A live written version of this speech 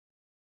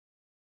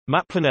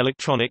Maplin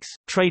Electronics,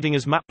 trading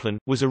as Maplin,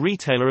 was a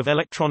retailer of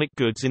electronic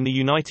goods in the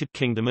United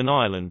Kingdom and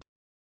Ireland.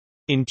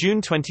 In June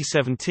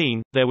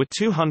 2017, there were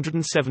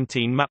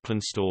 217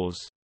 Maplin stores.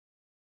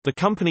 The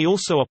company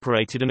also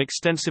operated an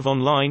extensive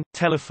online,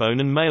 telephone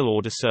and mail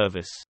order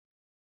service.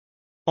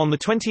 On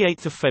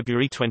 28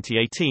 February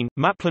 2018,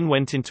 Maplin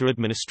went into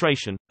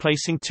administration,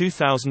 placing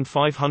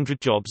 2,500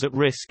 jobs at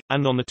risk,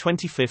 and on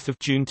 25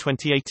 June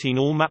 2018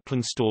 all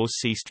Maplin stores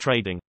ceased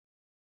trading.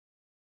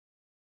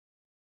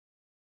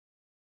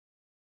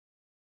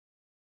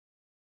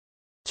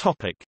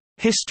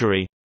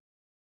 History.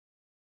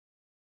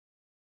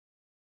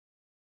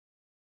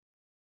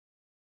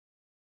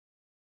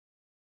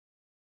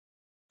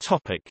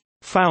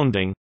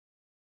 Founding.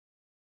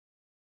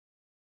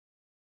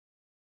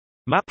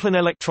 Maplin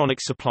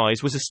Electronics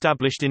Supplies was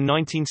established in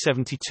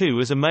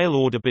 1972 as a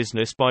mail-order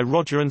business by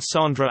Roger and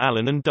Sandra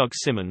Allen and Doug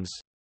Simmons.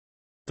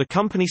 The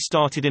company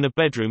started in a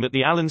bedroom at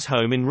the Allens'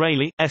 home in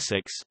Rayleigh,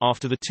 Essex,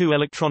 after the two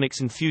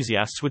electronics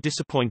enthusiasts were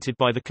disappointed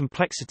by the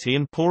complexity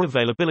and poor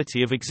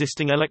availability of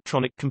existing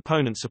electronic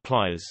component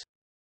suppliers.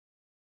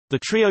 The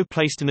trio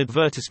placed an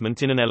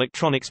advertisement in an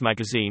electronics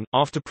magazine,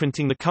 after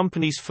printing the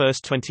company's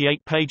first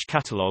 28-page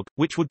catalogue,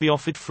 which would be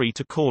offered free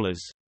to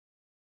callers.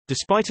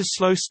 Despite a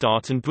slow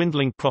start and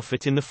dwindling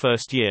profit in the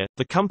first year,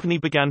 the company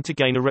began to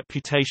gain a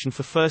reputation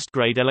for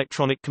first-grade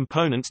electronic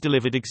components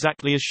delivered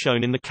exactly as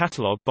shown in the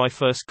catalogue by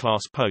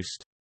first-class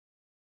post.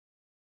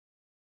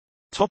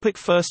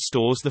 First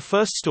stores. The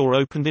first store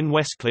opened in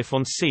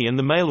Westcliff-on-Sea and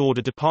the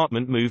mail-order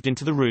department moved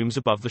into the rooms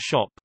above the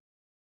shop.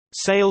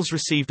 Sales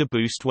received a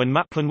boost when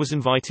Maplin was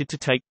invited to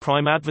take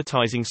prime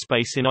advertising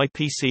space in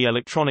IPC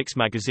Electronics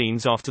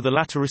magazines after the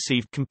latter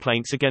received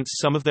complaints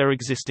against some of their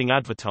existing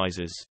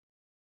advertisers.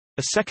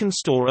 A second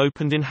store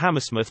opened in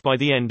Hammersmith by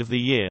the end of the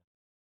year.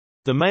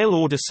 The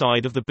mail-order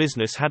side of the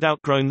business had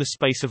outgrown the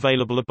space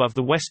available above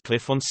the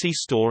Westcliff-on-Sea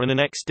store, and an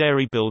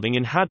ex-dairy building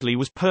in Hadley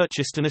was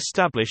purchased and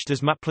established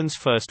as Maplin's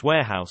first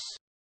warehouse.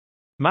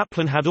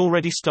 Maplin had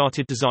already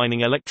started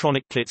designing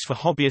electronic kits for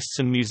hobbyists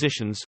and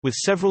musicians, with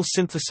several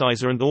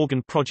synthesizer and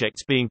organ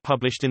projects being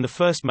published in the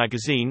first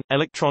magazine,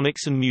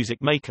 Electronics and Music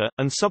Maker,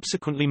 and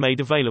subsequently made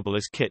available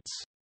as kits.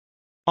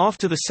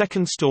 After the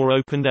second store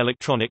opened,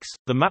 Electronics,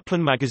 the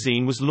Maplin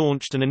magazine was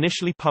launched and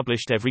initially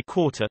published every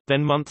quarter,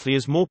 then monthly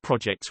as more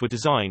projects were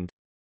designed.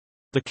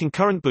 The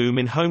concurrent boom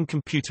in home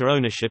computer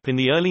ownership in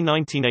the early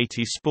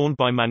 1980s, spawned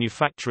by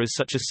manufacturers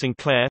such as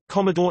Sinclair,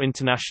 Commodore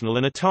International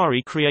and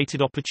Atari,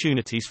 created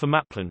opportunities for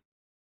Maplin.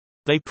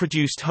 They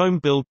produced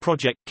home-build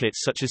project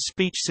kits such as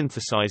speech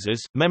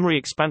synthesizers, memory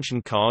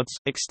expansion cards,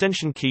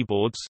 extension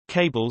keyboards,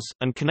 cables,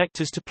 and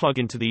connectors to plug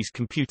into these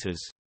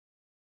computers.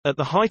 At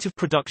the height of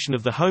production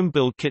of the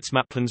home-build kits,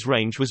 Maplin's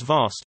range was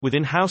vast, with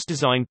in-house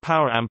designed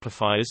power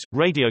amplifiers,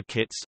 radio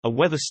kits, a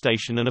weather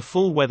station and a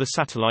full weather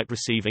satellite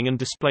receiving and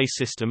display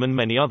system, and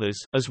many others,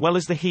 as well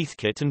as the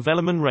Heathkit and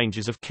Velleman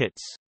ranges of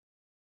kits.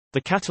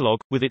 The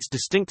catalogue, with its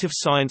distinctive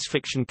science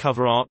fiction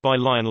cover art by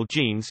Lionel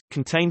Jeans,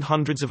 contained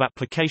hundreds of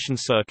application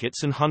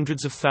circuits and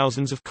hundreds of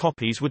thousands of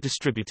copies were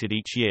distributed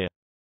each year.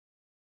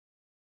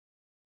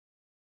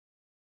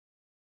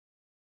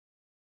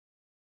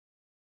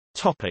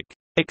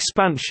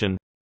 Expansion.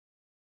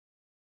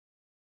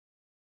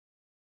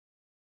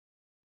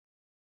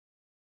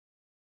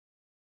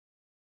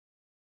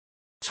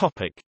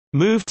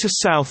 Move to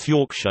South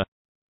Yorkshire.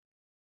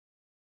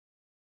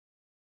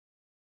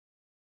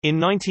 In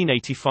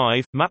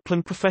 1985,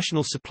 Maplin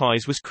Professional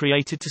Supplies was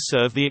created to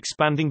serve the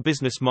expanding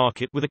business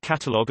market with a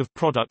catalogue of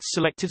products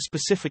selected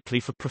specifically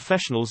for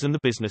professionals and the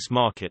business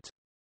market.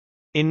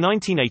 In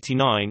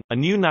 1989, a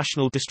new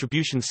national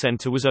distribution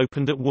centre was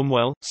opened at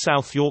Wombwell,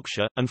 South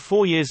Yorkshire, and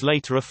 4 years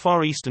later a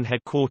Far Eastern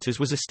headquarters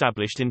was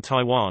established in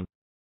Taiwan.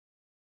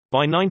 By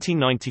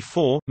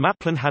 1994,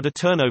 Maplin had a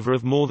turnover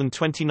of more than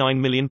 £29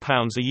 million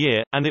a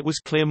year, and it was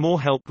clear more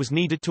help was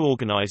needed to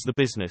organise the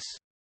business.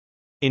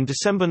 In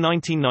December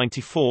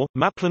 1994,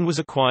 Maplin was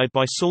acquired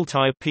by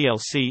Saltire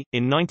plc.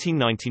 In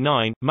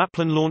 1999,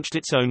 Maplin launched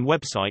its own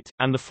website,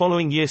 and the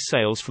following year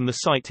sales from the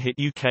site hit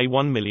UK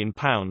 £1 million.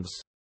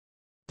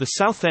 The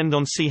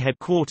Southend-on-Sea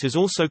headquarters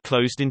also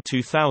closed in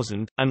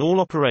 2000, and all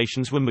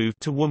operations were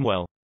moved to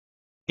Wombwell.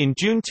 In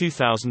June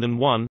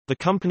 2001, the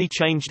company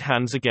changed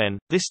hands again,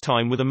 this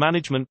time with a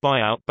management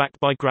buyout backed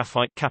by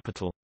Graphite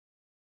Capital.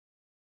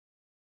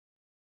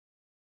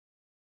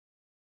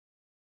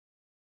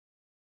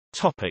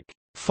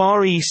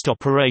 Far East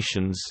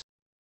operations.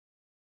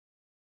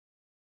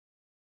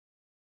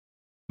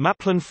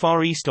 Maplin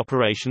Far East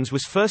operations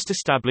was first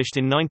established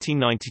in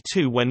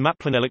 1992 when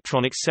Maplin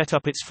Electronics set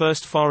up its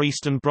first Far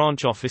Eastern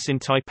branch office in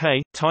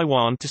Taipei,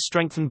 Taiwan to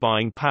strengthen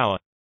buying power.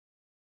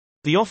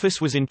 The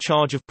office was in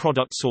charge of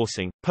product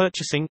sourcing,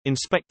 purchasing,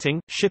 inspecting,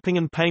 shipping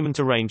and payment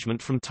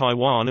arrangement from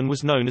Taiwan and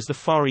was known as the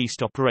Far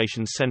East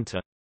Operations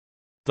Center.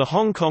 The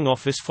Hong Kong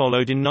office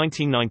followed in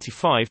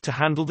 1995 to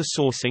handle the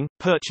sourcing,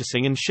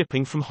 purchasing and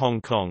shipping from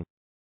Hong Kong.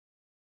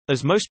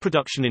 As most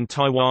production in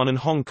Taiwan and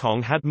Hong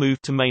Kong had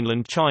moved to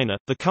mainland China,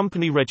 the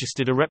company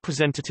registered a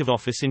representative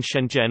office in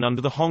Shenzhen under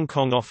the Hong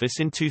Kong office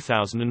in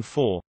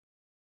 2004.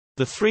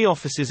 The 3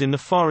 offices in the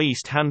Far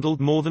East handled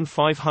more than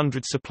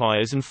 500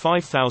 suppliers and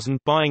 5,000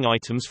 buying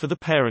items for the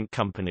parent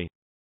company.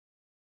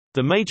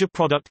 The major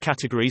product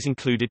categories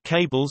included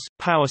cables,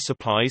 power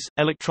supplies,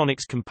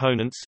 electronics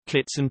components,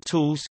 kits and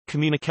tools,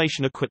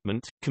 communication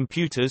equipment,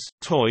 computers,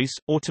 toys,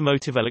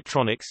 automotive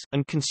electronics,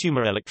 and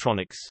consumer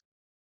electronics.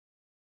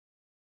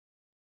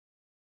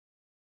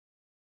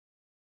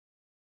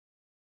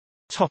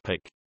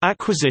 Topic: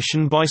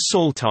 Acquisition by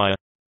Saltire.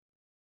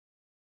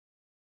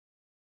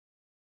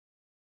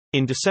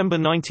 In December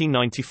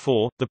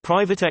 1994, the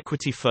private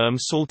equity firm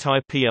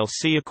Saltire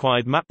plc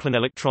acquired Maplin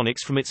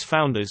Electronics from its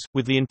founders,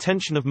 with the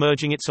intention of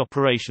merging its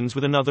operations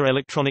with another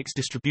electronics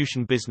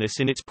distribution business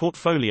in its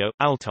portfolio,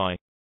 Altai.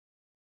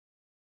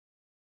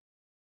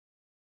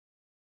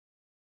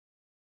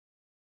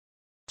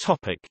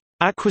 Topic: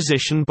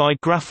 Acquisition by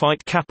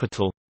Graphite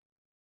Capital.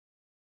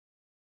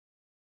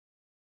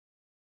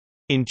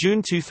 In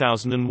June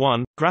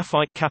 2001,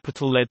 Graphite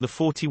Capital led the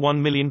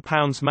 £41 million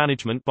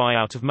management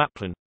buyout of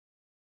Maplin.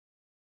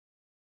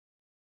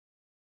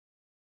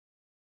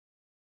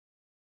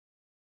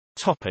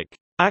 Topic: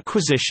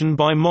 Acquisition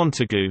by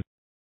Montagu.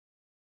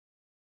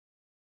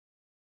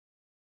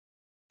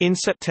 In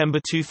September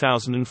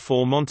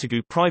 2004,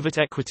 Montagu Private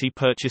Equity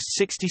purchased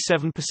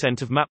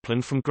 67% of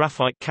Maplin from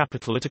Graphite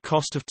Capital at a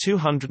cost of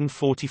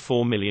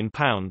 £244 million.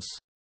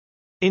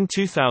 In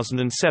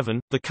 2007,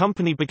 the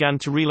company began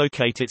to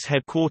relocate its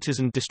headquarters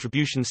and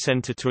distribution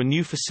centre to a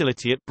new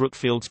facility at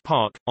Brookfields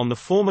Park, on the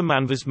former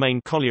Manvers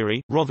Main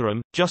Colliery,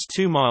 Rotherham, just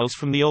 2 miles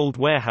from the old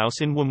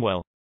warehouse in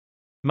Wombwell.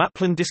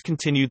 Maplin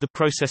discontinued the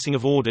processing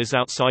of orders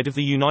outside of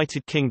the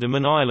United Kingdom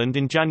and Ireland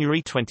in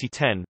January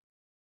 2010.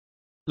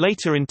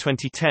 Later in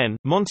 2010,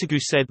 Montagu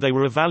said they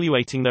were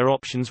evaluating their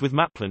options with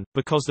Maplin,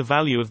 because the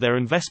value of their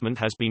investment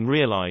has been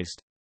realised.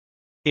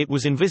 It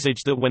was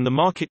envisaged that when the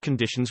market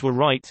conditions were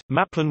right,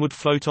 Maplin would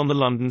float on the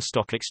London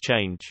Stock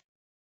Exchange.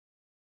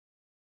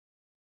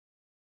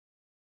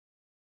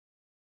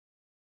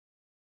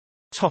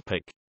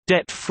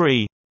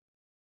 Debt-free.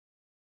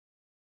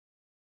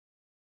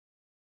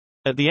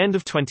 At the end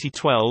of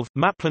 2012,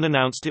 Maplin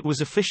announced it was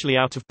officially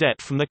out of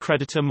debt from their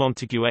creditor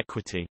Montagu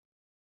Equity.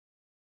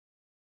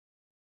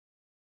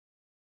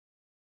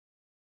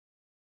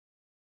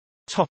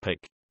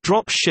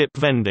 Drop ship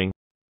vending.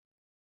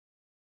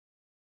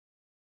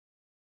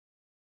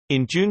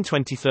 In June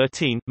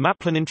 2013,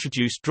 Maplin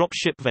introduced drop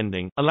ship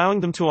vending, allowing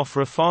them to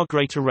offer a far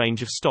greater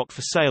range of stock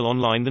for sale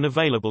online than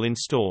available in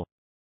store.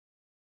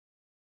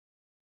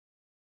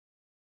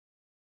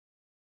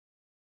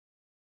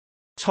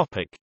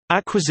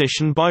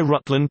 Acquisition by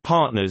Rutland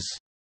Partners.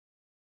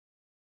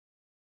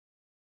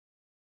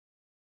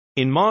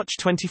 In March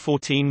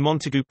 2014,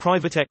 Montagu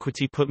Private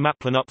Equity put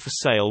Maplin up for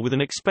sale with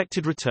an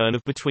expected return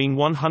of between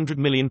 £100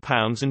 million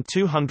and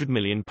 £200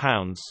 million.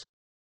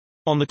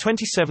 On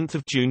 27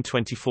 June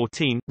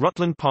 2014,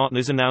 Rutland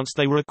Partners announced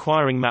they were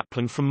acquiring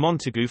Maplin from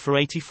Montagu for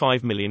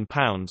 £85 million.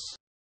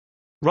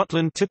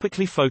 Rutland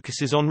typically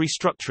focuses on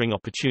restructuring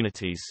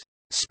opportunities,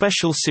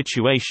 special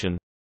situation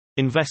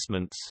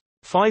investments.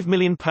 £5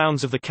 million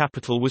of the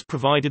capital was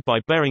provided by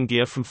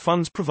Beringia from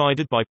funds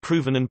provided by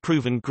Proven and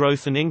Proven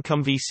Growth and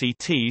Income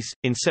VCTs.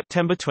 In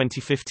September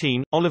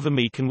 2015, Oliver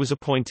Meakin was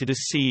appointed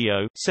as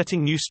CEO,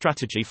 setting new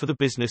strategy for the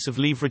business of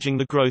leveraging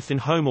the growth in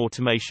home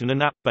automation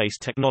and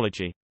app-based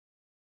technology.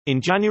 In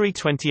January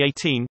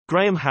 2018,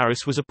 Graham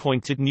Harris was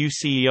appointed new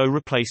CEO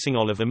replacing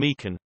Oliver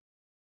Meakin.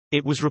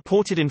 It was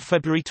reported in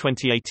February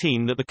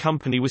 2018 that the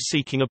company was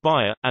seeking a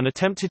buyer, and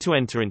attempted to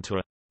enter into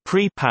a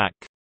pre-pack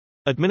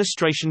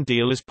administration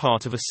deal as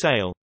part of a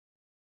sale.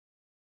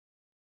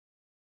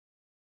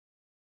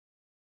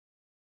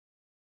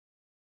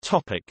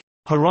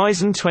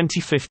 Horizon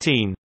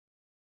 2015.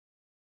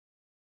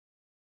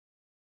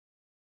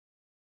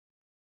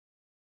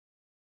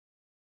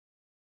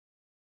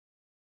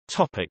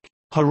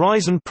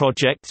 Horizon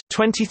Project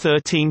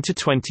 2013 to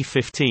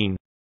 2015.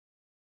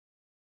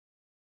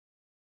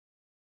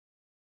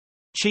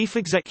 Chief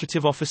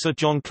Executive Officer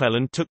John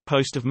Cleland took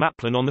post of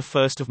Maplin on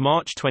 1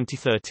 March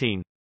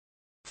 2013.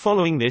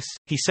 Following this,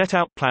 he set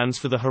out plans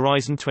for the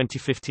Horizon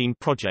 2015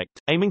 project,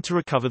 aiming to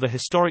recover the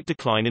historic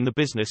decline in the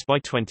business by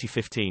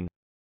 2015.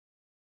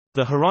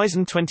 The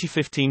Horizon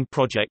 2015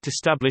 project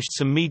established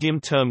some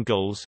medium-term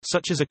goals,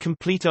 such as a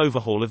complete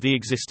overhaul of the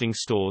existing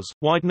stores,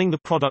 widening the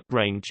product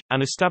range,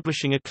 and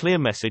establishing a clear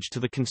message to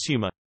the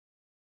consumer.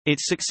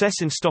 Its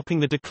success in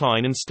stopping the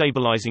decline and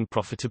stabilizing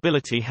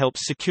profitability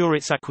helps secure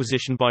its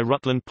acquisition by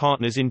Rutland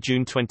Partners in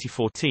June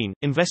 2014,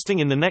 investing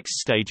in the next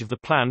stage of the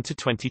plan to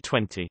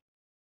 2020.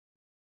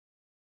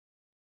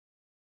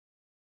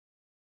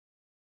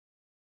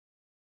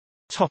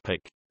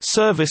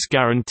 Service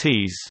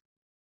guarantees.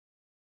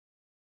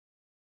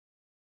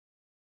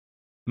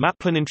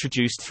 Maplin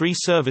introduced 3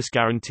 service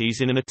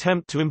guarantees in an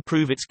attempt to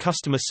improve its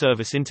customer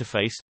service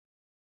interface.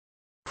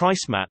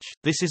 Price match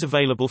 – this is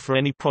available for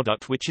any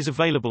product which is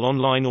available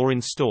online or in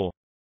store.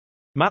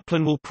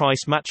 Maplin will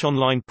price match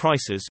online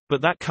prices,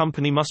 but that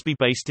company must be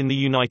based in the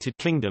United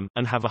Kingdom,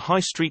 and have a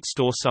high street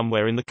store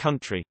somewhere in the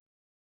country.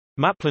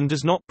 Maplin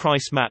does not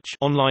price match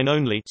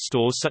online-only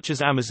stores such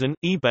as Amazon,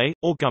 eBay,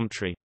 or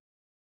Gumtree.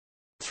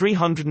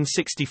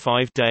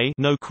 365-day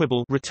no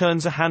quibble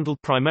returns are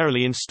handled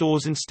primarily in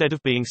stores instead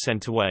of being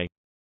sent away.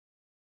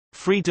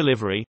 Free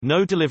delivery,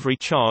 no delivery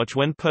charge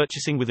when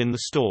purchasing within the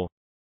store.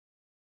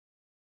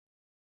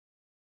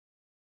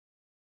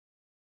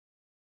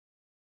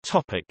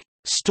 Topic: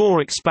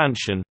 Store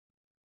expansion.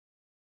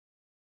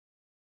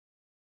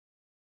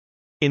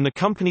 In the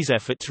company's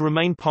effort to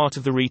remain part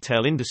of the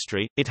retail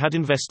industry, it had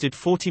invested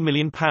 £40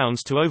 million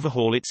to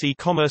overhaul its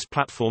e-commerce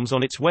platforms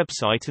on its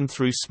website and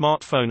through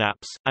smartphone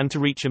apps, and to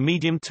reach a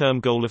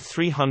medium-term goal of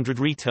 300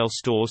 retail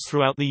stores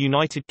throughout the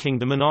United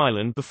Kingdom and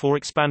Ireland before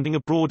expanding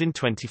abroad in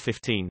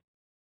 2015.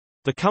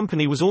 The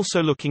company was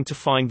also looking to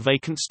find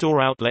vacant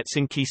store outlets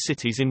in key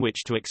cities in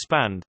which to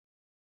expand.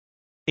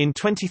 In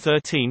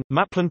 2013,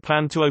 Maplin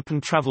planned to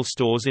open travel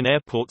stores in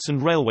airports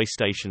and railway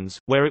stations,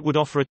 where it would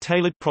offer a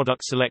tailored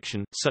product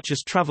selection, such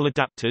as travel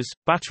adapters,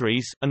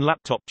 batteries, and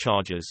laptop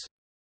chargers.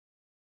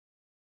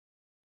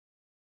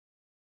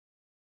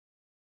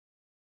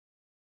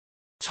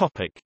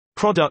 Topic: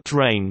 Product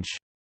range.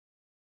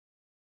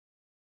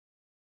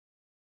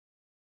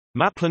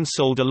 Maplin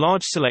sold a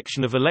large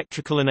selection of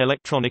electrical and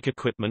electronic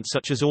equipment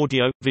such as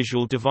audio,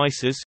 visual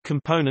devices,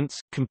 components,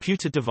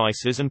 computer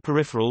devices and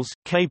peripherals,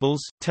 cables,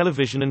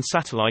 television and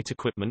satellite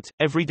equipment,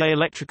 everyday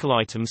electrical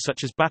items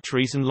such as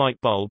batteries and light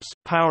bulbs,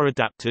 power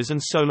adapters and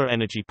solar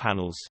energy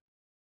panels.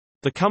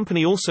 The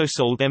company also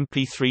sold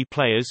MP3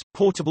 players,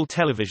 portable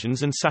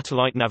televisions and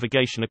satellite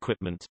navigation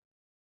equipment.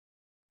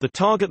 The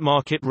target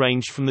market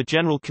ranged from the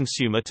general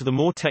consumer to the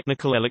more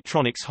technical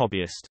electronics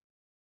hobbyist.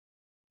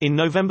 In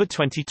November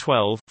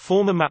 2012,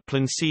 former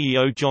Maplin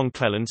CEO John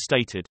Cleland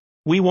stated,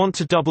 "We want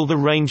to double the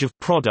range of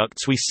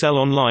products we sell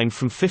online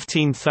from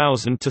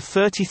 15,000 to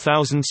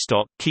 30,000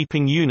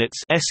 stock-keeping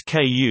units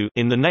 (SKU)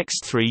 in the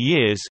next 3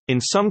 years.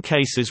 In some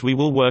cases we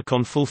will work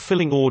on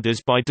fulfilling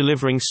orders by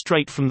delivering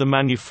straight from the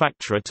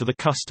manufacturer to the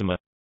customer."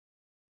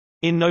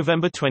 In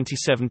November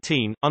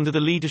 2017, under the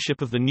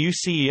leadership of the new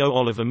CEO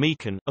Oliver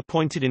Meakin,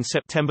 appointed in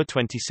September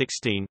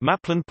 2016,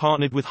 Maplin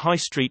partnered with high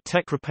street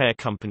tech repair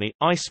company,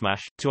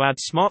 iSmash, to add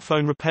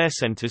smartphone repair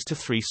centers to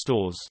 3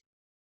 stores.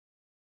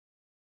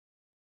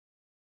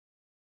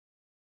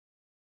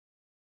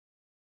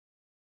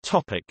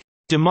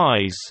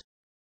 Demise.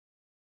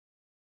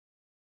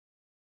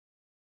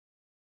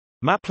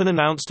 Maplin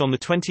announced on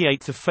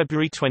 28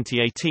 February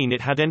 2018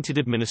 it had entered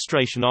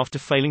administration after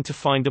failing to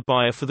find a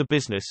buyer for the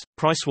business.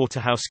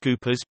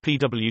 PricewaterhouseCoopers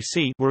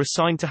 (PwC) were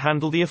assigned to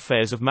handle the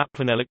affairs of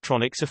Maplin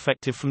Electronics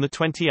effective from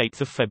 28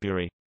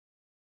 February.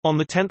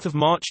 On 10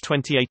 March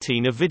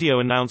 2018 a video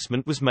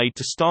announcement was made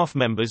to staff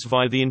members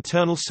via the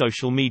internal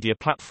social media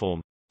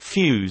platform,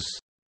 Fuse,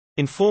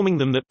 informing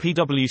them that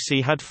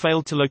PwC had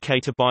failed to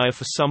locate a buyer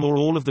for some or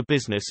all of the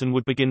business and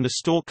would begin the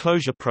store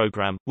closure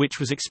program, which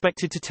was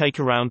expected to take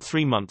around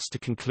 3 months to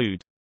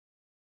conclude.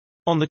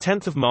 On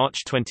 10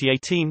 March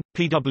 2018,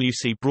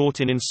 PwC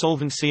brought in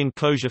insolvency and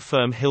closure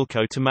firm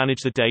Hilco to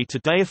manage the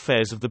day-to-day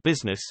affairs of the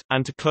business,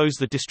 and to close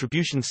the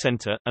distribution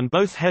centre, and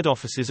both head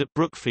offices at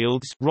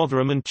Brookfields,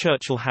 Rotherham and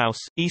Churchill House,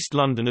 East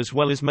London, as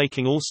well as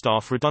making all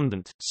staff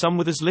redundant, some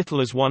with as little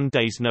as 1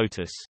 day's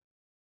notice.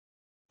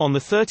 On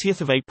 30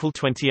 April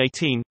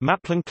 2018,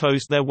 Maplin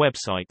closed their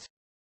website.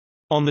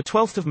 On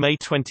 12 May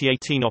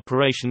 2018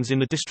 operations in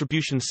the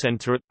distribution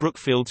centre at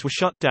Brookfields were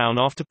shut down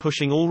after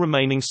pushing all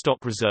remaining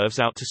stock reserves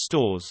out to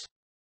stores.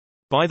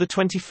 By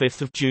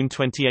 25 June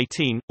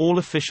 2018, all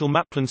official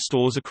Maplin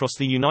stores across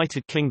the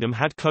United Kingdom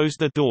had closed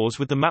their doors,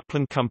 with the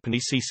Maplin company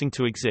ceasing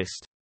to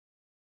exist.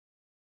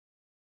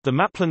 The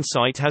Maplin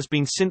site has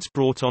been since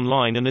brought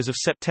online and as of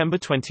September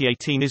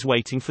 2018 is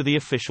waiting for the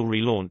official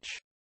relaunch.